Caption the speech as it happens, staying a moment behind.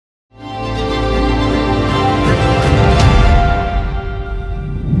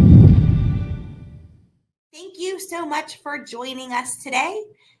much for joining us today.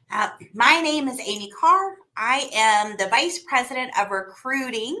 My name is Amy Kerr. I am the Vice President of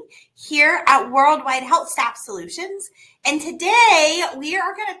Recruiting here at Worldwide HealthStaff Solutions. And today we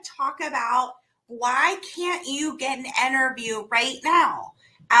are going to talk about why can't you get an interview right now?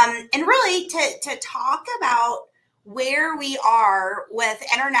 And really to talk about where we are with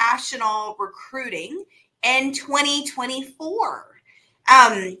international recruiting in 2024.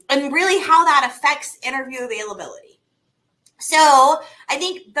 And really how that affects interview availability. So I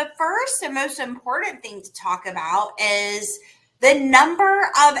think the first and most important thing to talk about is the number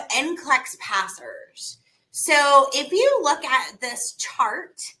of NCLEX passers. So if you look at this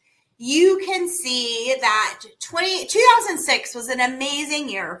chart, you can see that 2006 was an amazing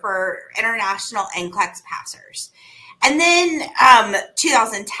year for international NCLEX passers. And then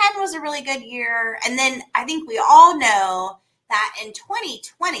 2010 was a really good year. And then I think we all know that in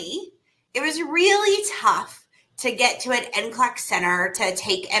 2020, it was really tough to get to an NCLEX center to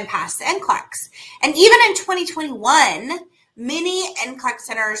take and pass the NCLEX. And even in 2021, many NCLEX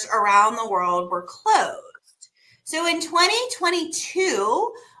centers around the world were closed. So in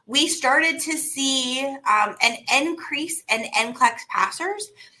 2022, we started to see an increase in NCLEX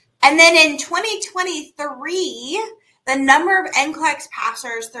passers. And then in 2023, the number of NCLEX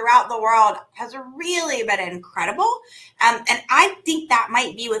passers throughout the world has really been incredible. And I think that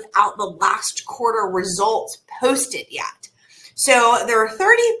might be without the last quarter results posted yet. So there are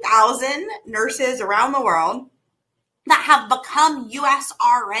 30,000 nurses around the world that have become US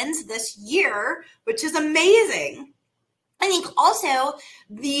RNs this year, which is amazing. I think also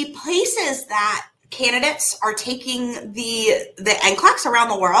the places that candidates are taking the NCLEX around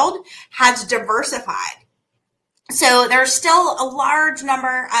the world has diversified. So there's still a large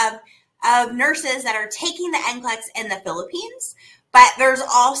number of nurses that are taking the NCLEX in the Philippines, but there's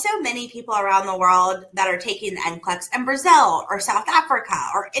also many people around the world that are taking the NCLEX in Brazil or South Africa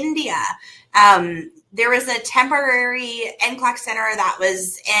or India. There was a temporary NCLEX center that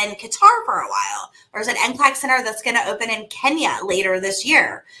was in Qatar for a while. There's an NCLEX center that's going to open in Kenya later this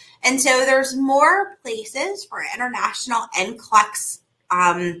year. And so there's more places for international NCLEX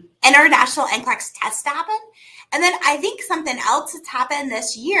tests to happen. And then I think something else that's happened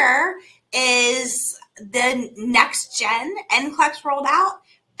this year is the next gen NCLEX rolled out,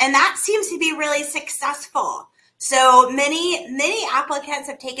 and that seems to be really successful. So many applicants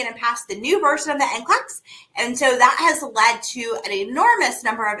have taken and passed the new version of the NCLEX, and so that has led to an enormous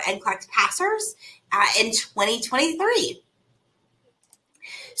number of NCLEX passers in 2023.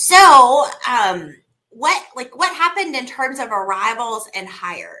 So what happened in terms of arrivals and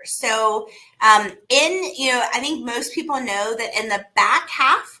hires? So I think most people know that in the back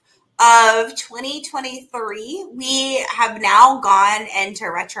half of 2023, we have now gone into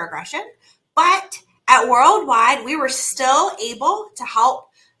retrogression, but at Worldwide, we were still able to help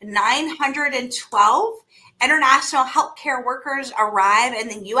 912 international healthcare workers arrive in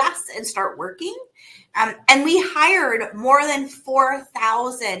the US and start working. And we hired more than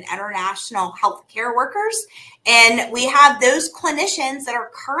 4,000 international healthcare workers. And we have those clinicians that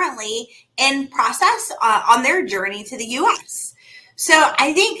are currently in process on their journey to the US. So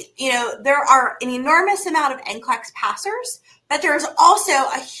I think, there are an enormous amount of NCLEX passers, but there's also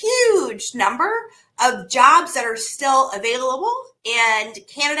a huge number of jobs that are still available and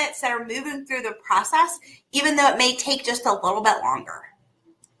candidates that are moving through the process, even though it may take just a little bit longer.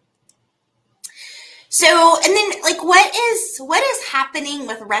 So, and then what is happening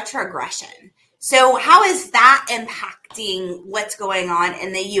with retrogression? So how is that impacting what's going on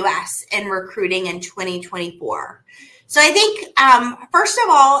in the US in recruiting in 2024? So I think, first of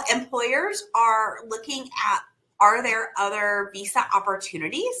all, employers are looking at, are there other visa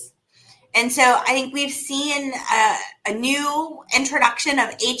opportunities? And so I think we've seen a new introduction of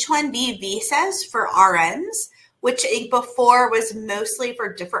H-1B visas for RNs, which I think before was mostly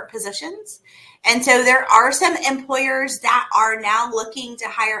for different positions. And so there are some employers that are now looking to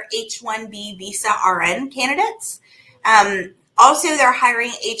hire H-1B visa RN candidates. Also, they're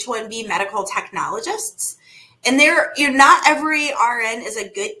hiring H-1B medical technologists. And not every RN is a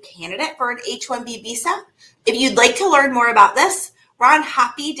good candidate for an H-1B visa. If you'd like to learn more about this, Ron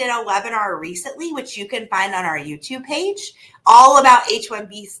Hoppy did a webinar recently, which you can find on our YouTube page, all about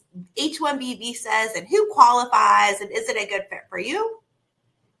H-1B visas and who qualifies and is it a good fit for you.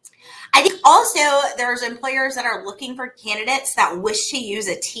 I think also there's employers that are looking for candidates that wish to use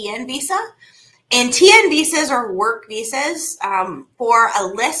a TN visa. And TN visas are work visas for a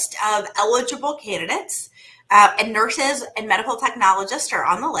list of eligible candidates, and nurses and medical technologists are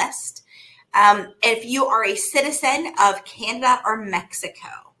on the list. If you are a citizen of Canada or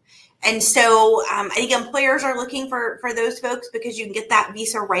Mexico. And so I think employers are looking for those folks because you can get that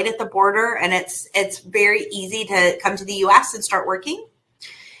visa right at the border, and it's very easy to come to the U.S. and start working.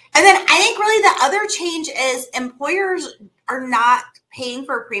 And then I think really the other change is employers are not paying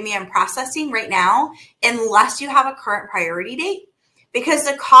for premium processing right now unless you have a current priority date, because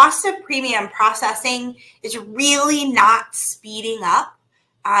the cost of premium processing is really not speeding up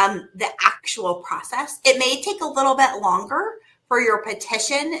the actual process. It may take a little bit longer for your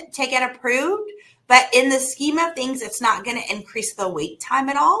petition to get approved, but in the scheme of things, it's not going to increase the wait time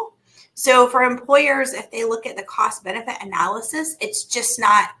at all. So for employers, if they look at the cost benefit analysis, it's just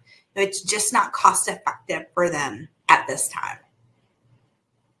not cost effective for them at this time.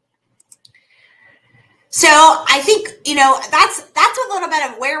 So I think, that's a little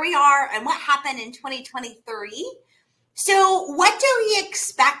bit of where we are and what happened in 2023. So what do we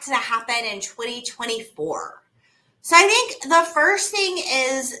expect to happen in 2024? So I think the first thing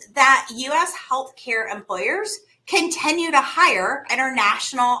is that U.S. healthcare employers continue to hire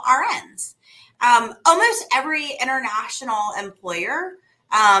international RNs. Almost every international employer,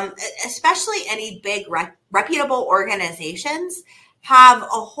 especially any big reputable organizations, have a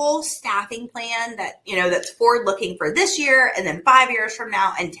whole staffing plan that, that's forward looking for this year and then 5 years from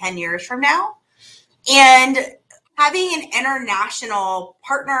now and 10 years from now. And having an international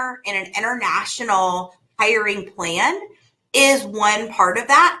partner and an international hiring plan is one part of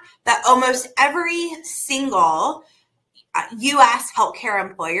that almost every single U.S. healthcare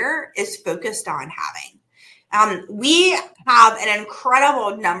employer is focused on having. We have an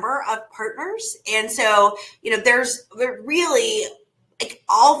incredible number of partners. And so, there's really like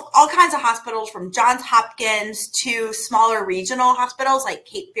all kinds of hospitals, from Johns Hopkins to smaller regional hospitals like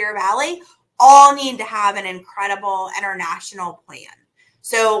Cape Fear Valley, all need to have an incredible international plan.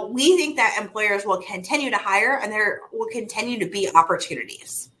 So we think that employers will continue to hire and there will continue to be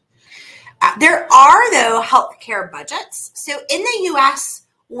opportunities. There are, though, healthcare budgets. So in the U.S.,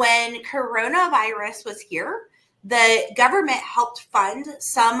 when coronavirus was here, the government helped fund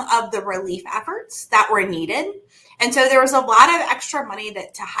some of the relief efforts that were needed. And so there was a lot of extra money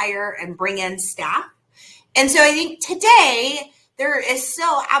to hire and bring in staff. And so I think today there is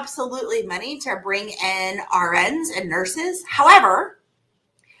still absolutely money to bring in RNs and nurses. However,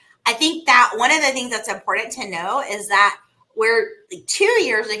 I think that one of the things that's important to know is that where 2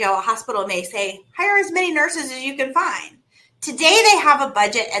 years ago, a hospital may say, hire as many nurses as you can find. Today, they have a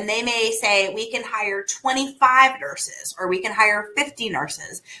budget and they may say, we can hire 25 nurses or we can hire 50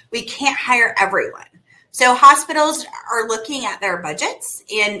 nurses. We can't hire everyone. So hospitals are looking at their budgets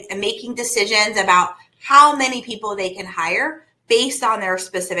and making decisions about how many people they can hire based on their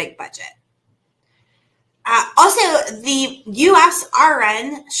specific budget. Also, the U.S.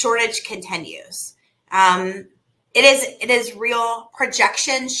 RN shortage continues. It is real.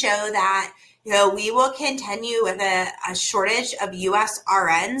 Projections show that we will continue with a shortage of U.S.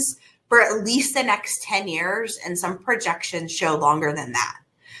 RNs for at least the next 10 years, and some projections show longer than that.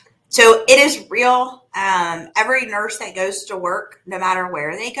 So it is real. Every nurse that goes to work, no matter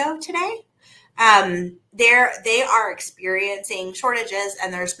where they go today, they are experiencing shortages,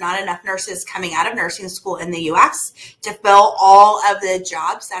 and there's not enough nurses coming out of nursing school in the U.S. to fill all of the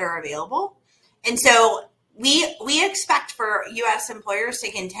jobs that are available. And so we expect for U.S. employers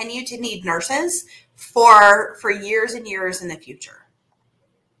to continue to need nurses for years and years in the future.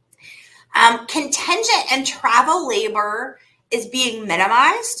 Contingent and travel labor is being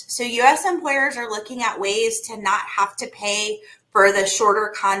minimized. So U.S. employers are looking at ways to not have to pay for the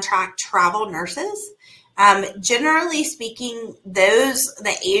shorter contract travel nurses. Generally speaking,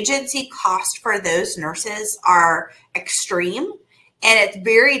 the agency cost for those nurses are extreme, and it's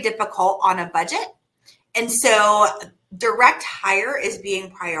very difficult on a budget. And so direct hire is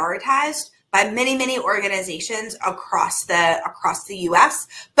being prioritized by many, many organizations across the U.S.,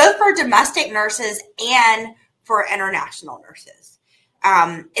 both for domestic nurses and for international nurses.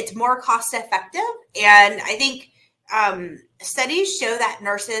 It's more cost effective, and I think studies show that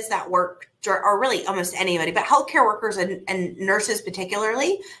nurses that work, or really almost anybody, but healthcare workers and nurses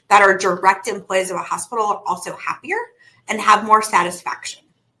particularly, that are direct employees of a hospital are also happier and have more satisfaction.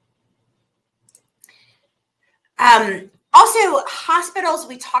 Also, hospitals,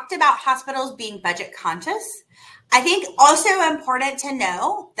 we talked about hospitals being budget conscious. I think also important to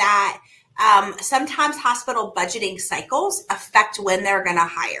know that sometimes hospital budgeting cycles affect when they're going to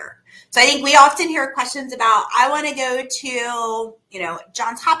hire. So I think we often hear questions about, I want to go to,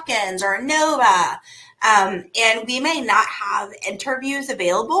 Johns Hopkins or Nova, and we may not have interviews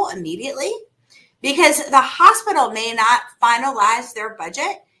available immediately because the hospital may not finalize their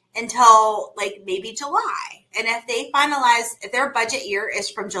budget until like maybe July. And if their budget year is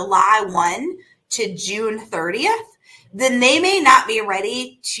from July 1 to June 30th, then they may not be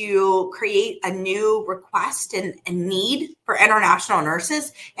ready to create a new request and need for international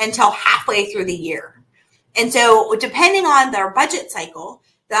nurses until halfway through the year. And so depending on their budget cycle,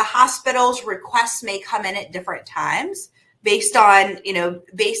 the hospital's requests may come in at different times based on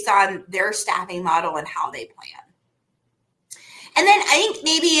their staffing model and how they plan. And then I think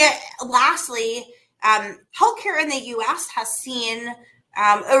maybe lastly, healthcare in the U.S. has seen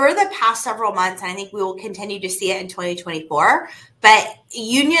over the past several months, and I think we will continue to see it in 2024, but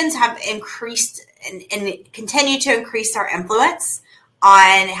unions have increased and continue to increase their influence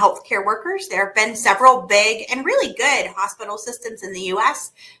on healthcare workers. There have been several big and really good hospital systems in the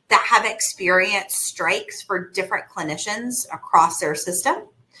U.S. that have experienced strikes for different clinicians across their system.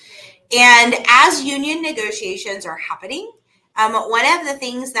 And as union negotiations are happening, one of the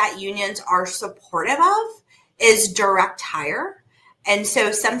things that unions are supportive of is direct hire. And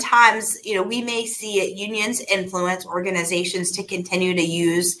so sometimes, we may see unions influence organizations to continue to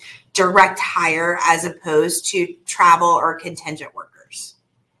use direct hire as opposed to travel or contingent workers.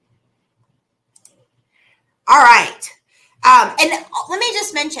 All right. And let me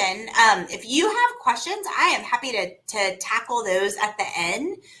just mention, if you have questions, I am happy to tackle those at the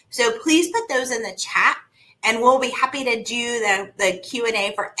end. So please put those in the chat, and we'll be happy to do the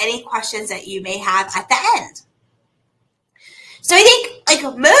Q&A for any questions that you may have at the end. So I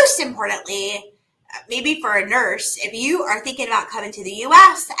think, most importantly, maybe for a nurse, if you are thinking about coming to the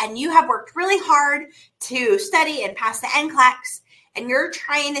U.S. and you have worked really hard to study and pass the NCLEX, and you're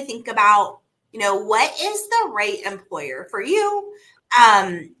trying to think about, what is the right employer for you?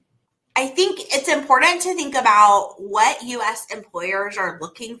 I think it's important to think about what U.S. employers are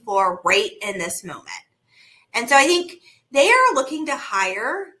looking for right in this moment. And so I think they are looking to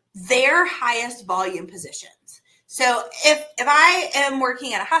hire their highest volume positions. So if I am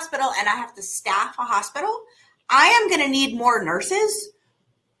working at a hospital and I have to staff a hospital, I am going to need more nurses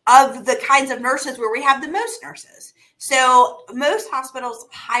of the kinds of nurses where we have the most nurses. So most hospitals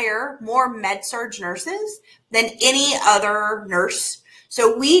hire more med-surg nurses than any other nurse.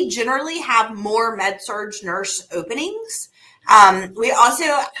 So we generally have more med-surg nurse openings. We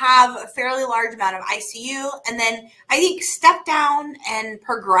also have a fairly large amount of ICU. And then I think step down and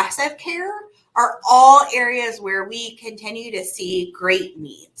progressive care are all areas where we continue to see great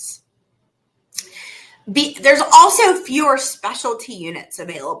needs. There's also fewer specialty units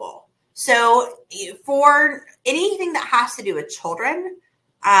available. So for anything that has to do with children,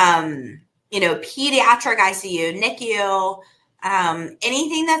 pediatric ICU, NICU,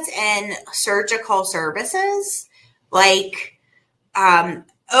 anything that's in surgical services like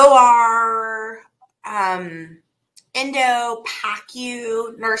OR, endo,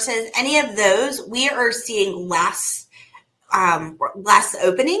 PACU nurses, any of those, we are seeing less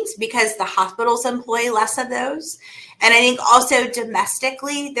openings because the hospitals employ less of those. And I think also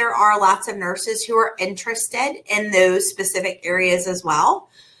domestically, there are lots of nurses who are interested in those specific areas as well.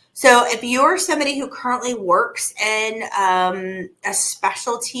 So if you're somebody who currently works in a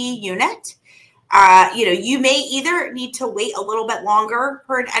specialty unit, you may either need to wait a little bit longer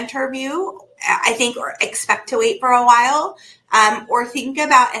for an interview, I think, or expect to wait for a while, or think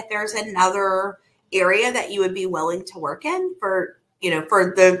about if there's another area that you would be willing to work in for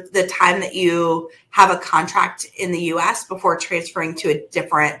the time that you have a contract in the U.S. before transferring to a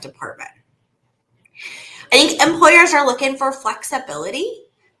different department. I think employers are looking for flexibility.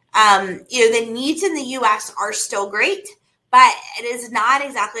 The needs in the U.S. are still great, but it is not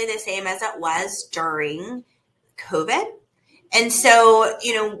exactly the same as it was during COVID. And so,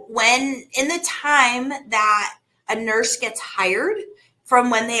 when in the time that a nurse gets hired from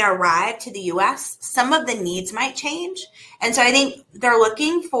when they arrive to the U.S., some of the needs might change. And so I think they're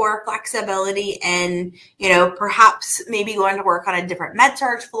looking for flexibility and, perhaps maybe going to work on a different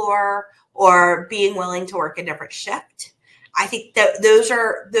med-surg floor or being willing to work a different shift. I think that those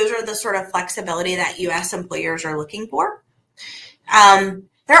are the sort of flexibility that U.S. employers are looking for.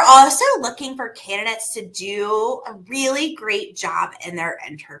 They're also looking for candidates to do a really great job in their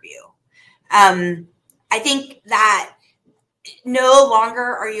interview. I think that no longer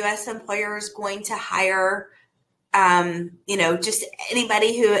are U.S. employers going to hire, just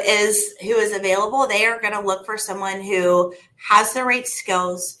anybody who is available. They are going to look for someone who has the right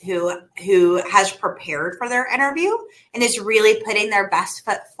skills, who has prepared for their interview and is really putting their best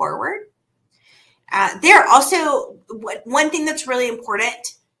foot forward. They're also, one thing that's really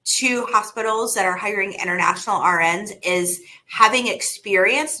important to hospitals that are hiring international RNs is having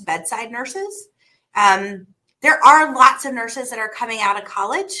experienced bedside nurses. there are lots of nurses that are coming out of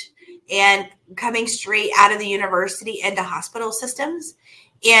college and coming straight out of the university into hospital systems.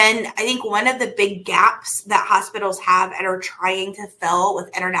 And I think one of the big gaps that hospitals have and are trying to fill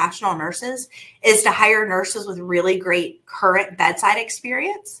with international nurses is to hire nurses with really great current bedside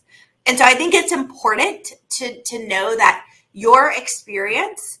experience. And so I think it's important to know that your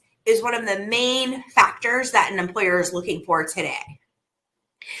experience is one of the main factors that an employer is looking for today.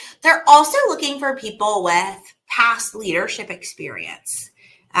 They're also looking for people with past leadership experience.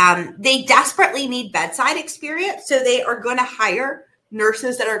 They desperately need bedside experience, so they are going to hire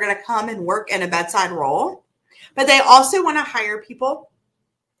nurses that are going to come and work in a bedside role. But they also want to hire people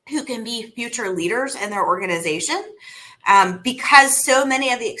who can be future leaders in their organization, because so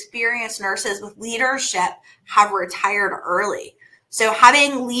many of the experienced nurses with leadership have retired early. So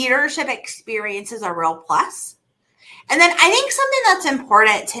having leadership experience is a real plus. And then I think something that's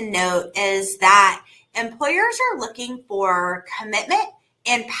important to note is that employers are looking for commitment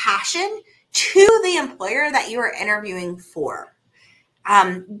and passion to the employer that you are interviewing for.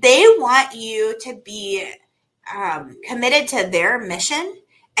 They want you to be committed to their mission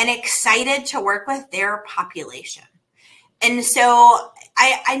and excited to work with their population. And so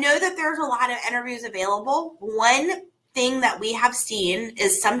I know that there's a lot of interviews available. One thing that we have seen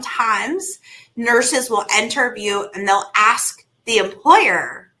is sometimes nurses will interview and they'll ask the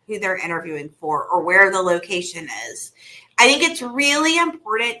employer who they're interviewing for or where the location is. I think it's really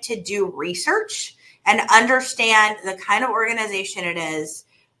important to do research and understand the kind of organization it is,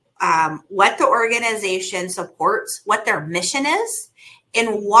 what the organization supports, what their mission is,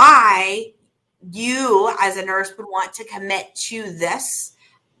 and why you as a nurse would want to commit to this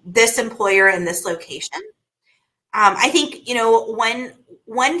employer in this location. I think,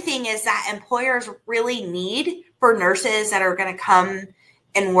 one thing is that employers really need for nurses that are going to come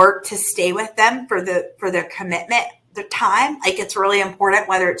and work to stay with them for their commitment, the time. Like, it's really important,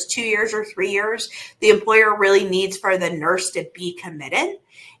 whether it's 2 years or 3 years, the employer really needs for the nurse to be committed.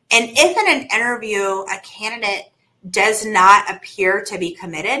 And if in an interview, a candidate does not appear to be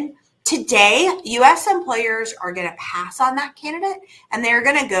committed, today, U.S. employers are going to pass on that candidate, and they're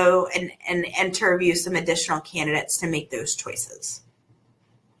going to go and interview some additional candidates to make those choices.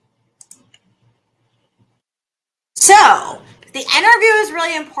 So the interview is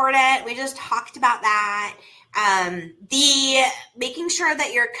really important. We just talked about that. The making sure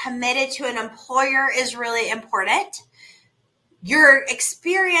that you're committed to an employer is really important. Your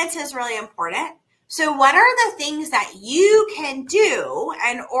experience is really important. So what are the things that you can do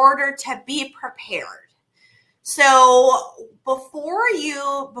in order to be prepared? So before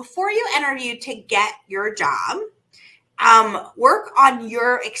you interview to get your job, work on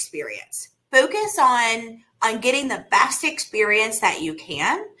your experience. Focus on getting the best experience that you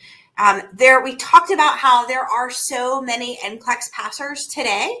can. We talked about how there are so many NCLEX passers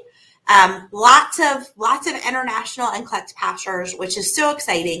today. Lots of international NCLEX passers, which is so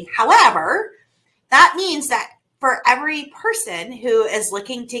exciting. However, that means that for every person who is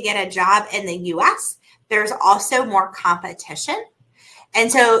looking to get a job in the U.S., there's also more competition. And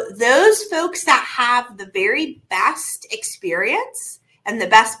so those folks that have the very best experience and the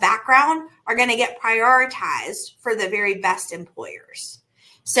best background are going to get prioritized for the very best employers.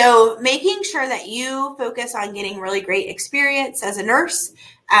 So making sure that you focus on getting really great experience as a nurse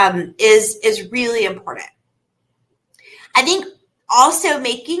is really important. I think also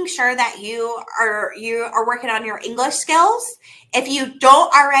making sure that you are working on your English skills. If you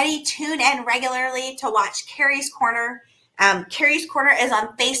don't already, tune in regularly to watch Kerry's Corner. Kerry's Corner is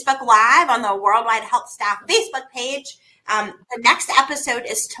on Facebook Live on the Worldwide HealthStaff Facebook page. The next episode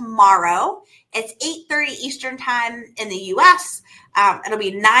is tomorrow. It's 8:30 Eastern Time in the U.S. It'll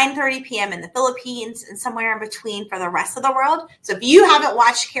be 9:30 p.m. in the Philippines and somewhere in between for the rest of the world. So if you haven't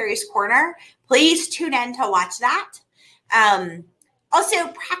watched Kerry's Corner, please tune in to watch that. Also,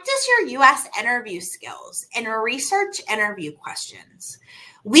 practice your U.S. interview skills and research interview questions.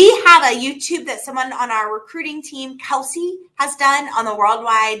 We have a YouTube that someone on our recruiting team, Kelsey, has done on the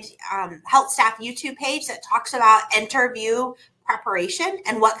Worldwide HealthStaff YouTube page that talks about interview preparation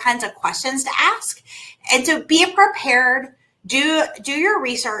and what kinds of questions to ask. And so be prepared, do your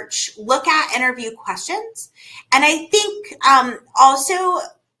research, look at interview questions. And I think also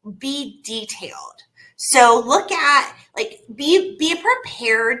be detailed. So look at, be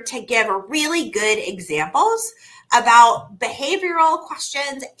prepared to give really good examples about behavioral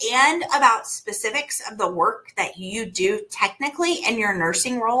questions and about specifics of the work that you do technically in your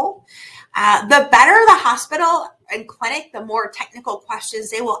nursing role. The better the hospital and clinic, the more technical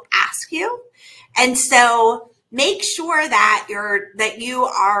questions they will ask you. And so make sure that you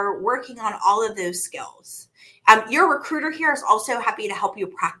are working on all of those skills. Your recruiter here is also happy to help you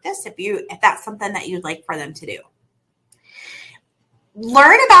practice if that's something that you'd like for them to do.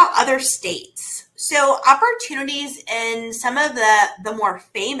 Learn about other states. So opportunities in some of the more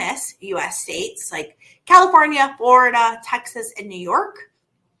famous U.S. states like California, Florida, Texas, and New York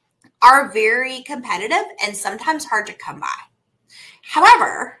are very competitive and sometimes hard to come by.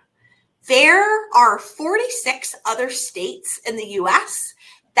 However, there are 46 other states in the U.S.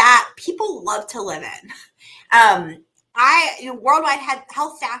 that people love to live in. Worldwide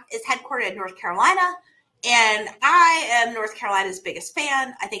HealthStaff is headquartered in North Carolina, and I am North Carolina's biggest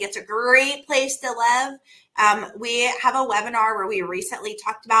fan. I think it's a great place to live. We have a webinar where we recently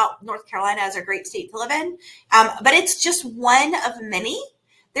talked about North Carolina as a great state to live in, but it's just one of many.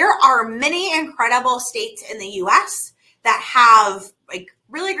 There are many incredible states in the U.S. that have like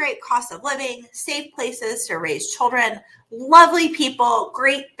really great cost of living, safe places to raise children, lovely people,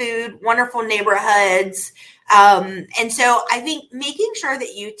 great food, wonderful neighborhoods. And so I think making sure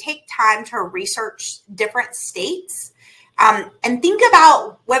that you take time to research different states and think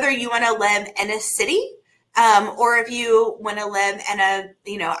about whether you want to live in a city or if you want to live in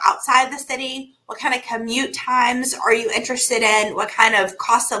outside the city. What kind of commute times are you interested in? What kind of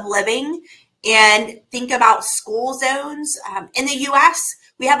cost of living? And think about school zones. In the U.S.,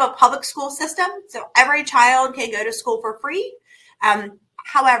 we have a public school system, so every child can go to school for free.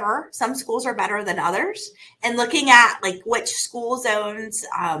 However, some schools are better than others, and looking at like which school zones,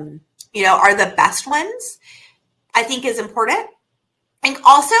 are the best ones, I think is important. And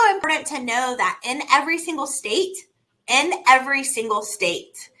also important to know that in every single state,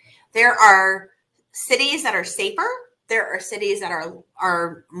 there are cities that are safer. There are cities that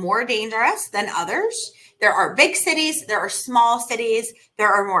are more dangerous than others. There are big cities. There are small cities. There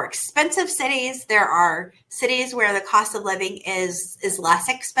are more expensive cities. There are cities where the cost of living is less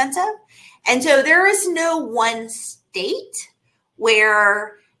expensive. And so there is no one state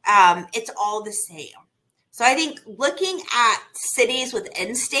where it's all the same. So I think looking at cities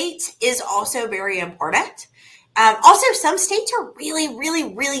within states is also very important. Also, some states are really,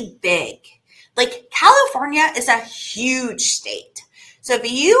 really, really big. Like California is a huge state. So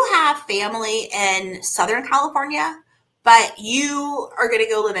if you have family in Southern California, but you are going to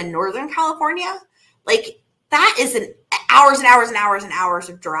go live in Northern California, like that is an hours and hours and hours and hours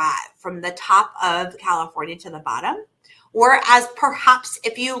of drive from the top of California to the bottom. Whereas perhaps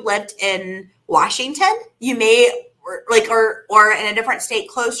if you lived in Washington, you may or in a different state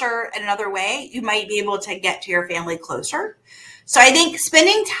closer in another way, you might be able to get to your family closer. So I think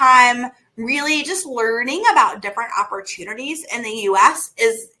spending time really just learning about different opportunities in the U.S.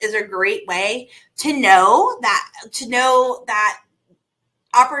 is a great way to know that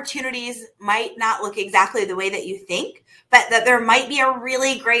opportunities might not look exactly the way that you think, but that there might be a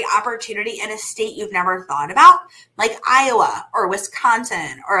really great opportunity in a state you've never thought about, like Iowa or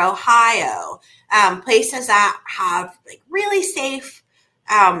Wisconsin or Ohio, places that have like really safe,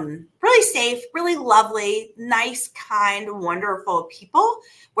 really lovely, nice, kind, wonderful people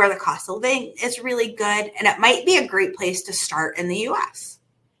where the cost of living is really good. And it might be a great place to start in the U.S.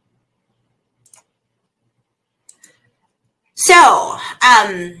 So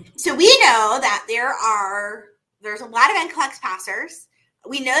we know that there's a lot of NCLEX passers.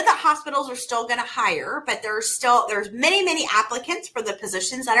 We know that hospitals are still going to hire, but there's many, many applicants for the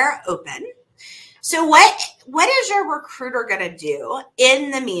positions that are open. So what is your recruiter going to do in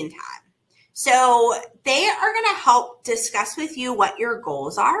the meantime? So they are going to help discuss with you what your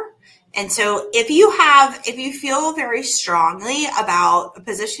goals are. And so if you feel very strongly about a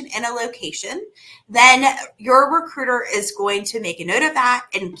position in a location, then your recruiter is going to make a note of that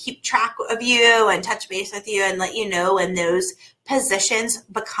and keep track of you and touch base with you and let you know when those positions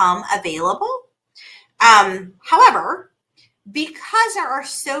become available. However, because there are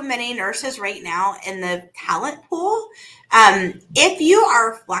so many nurses right now in the talent pool, if you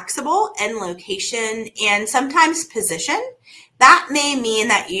are flexible in location and sometimes position, that may mean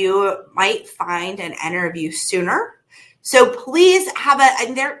that you might find an interview sooner. So please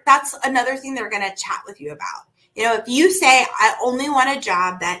that's another thing they're going to chat with you about. If you say, I only want a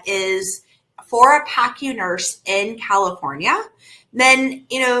job that is for a PACU nurse in California, then,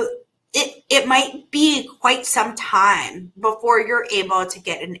 it might be quite some time before you're able to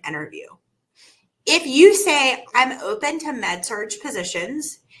get an interview. If you say, I'm open to med-surg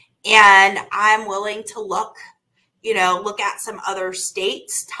positions and I'm willing to look at some other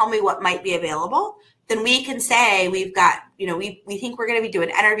states, tell me what might be available, then we can say we've got, we think we're going to be doing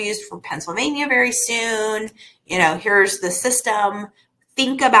interviews for Pennsylvania very soon. Here's the system.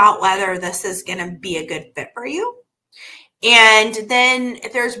 Think about whether this is going to be a good fit for you. And then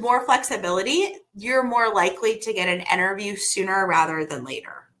if there's more flexibility, you're more likely to get an interview sooner rather than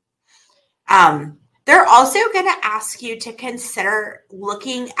later. They're also going to ask you to consider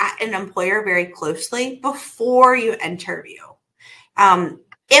looking at an employer very closely before you interview.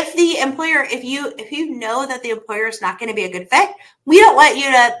 If the employer, if you know that the employer is not going to be a good fit, we don't want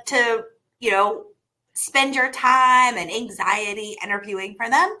you to spend your time and anxiety interviewing for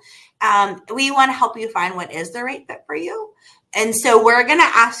them. We want to help you find what is the right fit for you. And so we're going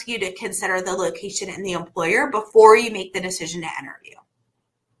to ask you to consider the location and the employer before you make the decision to interview.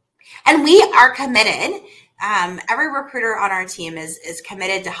 And we are committed. Every recruiter on our team is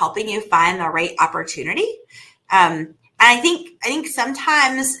committed to helping you find the right opportunity. And I think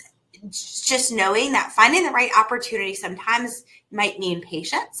sometimes just knowing that finding the right opportunity sometimes might mean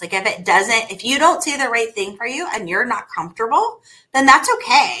patience. Like if you don't see the right thing for you and you're not comfortable, then that's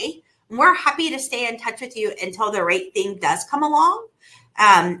okay. We're happy to stay in touch with you until the right thing does come along.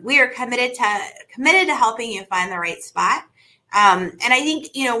 We are committed to helping you find the right spot. And I think,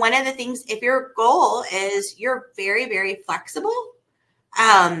 one of the things, if your goal is you're very, very flexible,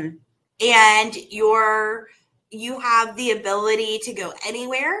 and you have the ability to go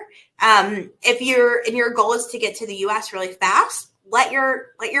anywhere. If your goal is to get to the US really fast, let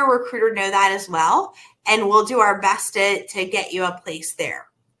your recruiter know that as well. And we'll do our best to get you a place there.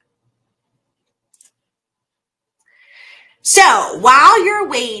 So while you're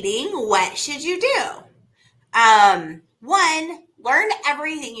waiting, what should you do? One, learn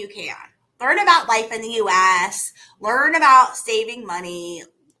everything you can. Learn about life in the US, learn about saving money,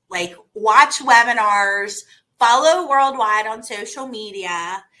 like watch webinars, follow Worldwide on social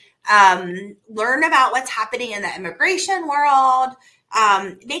media, learn about what's happening in the immigration world,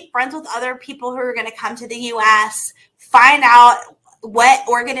 make friends with other people who are going to come to the US, find out what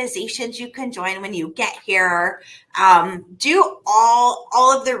organizations you can join when you get here, do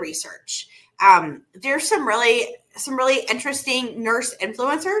all of the research. There's some really interesting nurse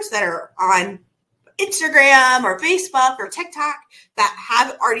influencers that are on Instagram or Facebook or TikTok that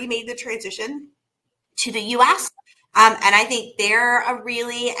have already made the transition to the US. And I think they're a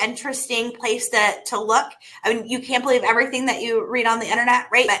really interesting place to look. I mean, you can't believe everything that you read on the internet,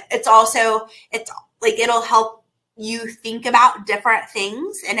 right? But it's like, it'll help you think about different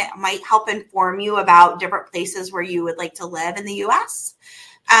things, and it might help inform you about different places where you would like to live in the US.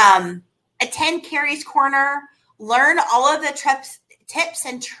 Attend Carrie's Corner, learn all of the tips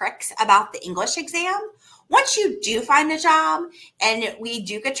and tricks about the English exam. Once you do find a job and we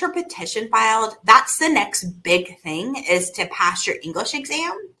do get your petition filed, that's the next big thing, is to pass your English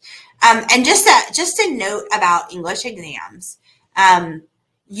exam. And just a note about English exams.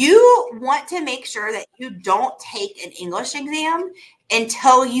 You want to make sure that you don't take an English exam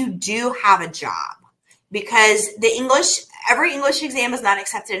until you do have a job, because every English exam is not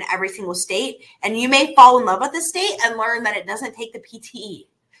accepted in every single state, and you may fall in love with the state and learn that it doesn't take the PTE.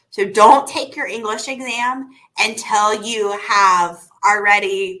 So don't take your English exam until you have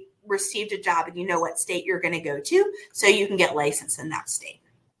already received a job and you know what state you're going to go to, so you can get licensed in that state.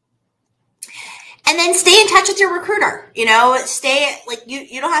 And then stay in touch with your recruiter. You don't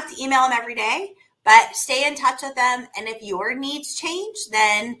have to email them every day, but stay in touch with them. And if your needs change,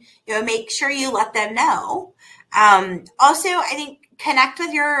 then make sure you let them know. Also, I think connect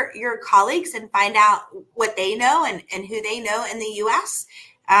with your colleagues and find out what they know and who they know in the US.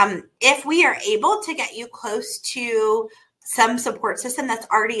 If we are able to get you close to some support system that's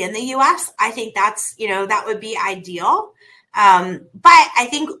already in the US, I think that would be ideal. But I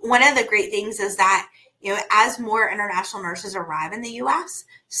think one of the great things is that, as more international nurses arrive in the US,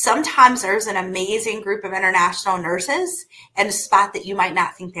 sometimes there's an amazing group of international nurses in a spot that you might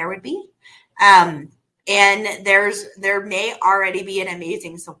not think there would be. And there may already be an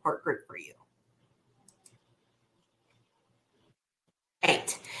amazing support group for you.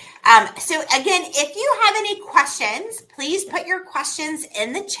 Right. So again, if you have any questions, please put your questions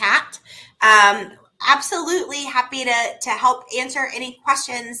in the chat. Absolutely happy to help answer any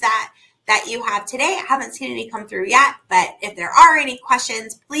questions that you have today. I haven't seen any come through yet, but if there are any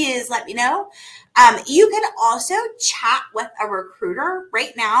questions, please let me know. You can also chat with a recruiter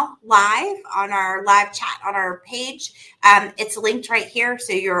right now live on our live chat on our page. It's linked right here,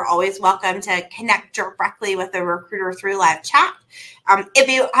 so you're always welcome to connect directly with a recruiter through live chat. If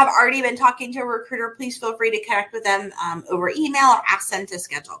you have already been talking to a recruiter, please feel free to connect with them over email or ask them to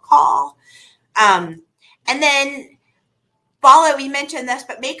schedule a call. And then we mentioned this,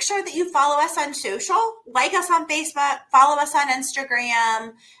 but make sure that you follow us on social, like us on Facebook, follow us on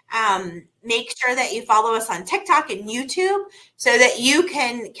Instagram, make sure that you follow us on TikTok and YouTube so that you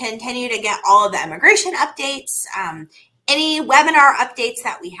can continue to get all of the immigration updates. any webinar updates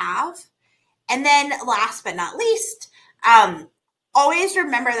that we have. And then last but not least, always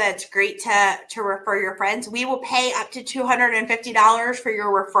remember that it's great to refer your friends. We will pay up to $250 for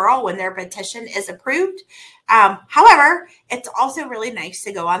your referral when their petition is approved. However, it's also really nice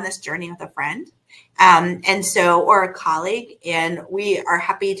to go on this journey with a friend, or a colleague, and we are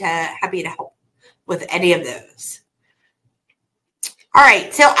happy to help with any of those. All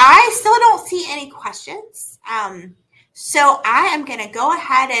right, so I still don't see any questions. So I am going to go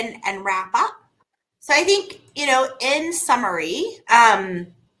ahead and wrap up. So I think, in summary,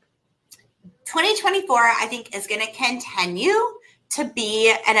 2024, I think, is going to continue to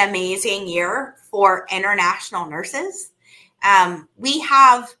be an amazing year for international nurses. We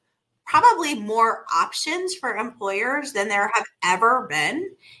have probably more options for employers than there have ever been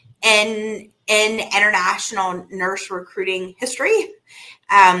in international nurse recruiting history.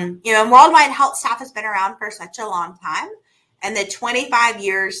 Worldwide HealthStaff has been around for such a long time. And the 25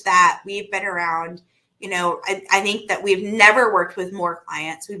 years that we've been around, I think that we've never worked with more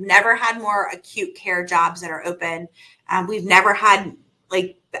clients. We've never had more acute care jobs that are open. We've never had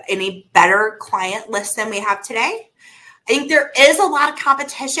any better client list than we have today. I think there is a lot of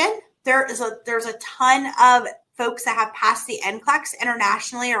competition. There's a ton of folks that have passed the NCLEX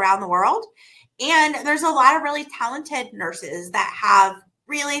internationally around the world. And there's a lot of really talented nurses that have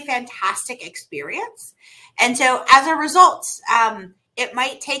really fantastic experience. And so as a result, it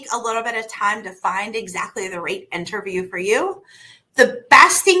might take a little bit of time to find exactly the right interview for you. The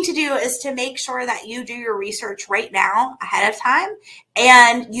best thing to do is to make sure that you do your research right now ahead of time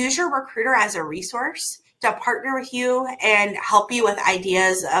and use your recruiter as a resource to partner with you and help you with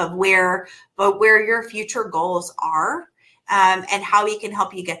ideas of where your future goals are, and how we can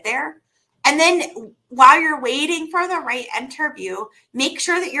help you get there. And then while you're waiting for the right interview, make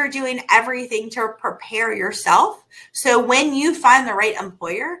sure that you're doing everything to prepare yourself. So when you find the right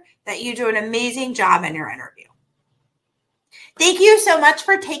employer, that you do an amazing job in your interview. Thank you so much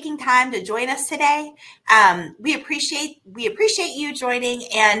for taking time to join us today. We appreciate you joining,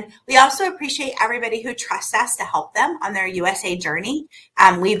 and we also appreciate everybody who trusts us to help them on their USA journey.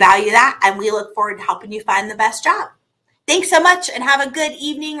 We value that, and we look forward to helping you find the best job. Thanks so much, and have a good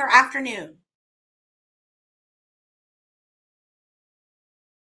evening or afternoon.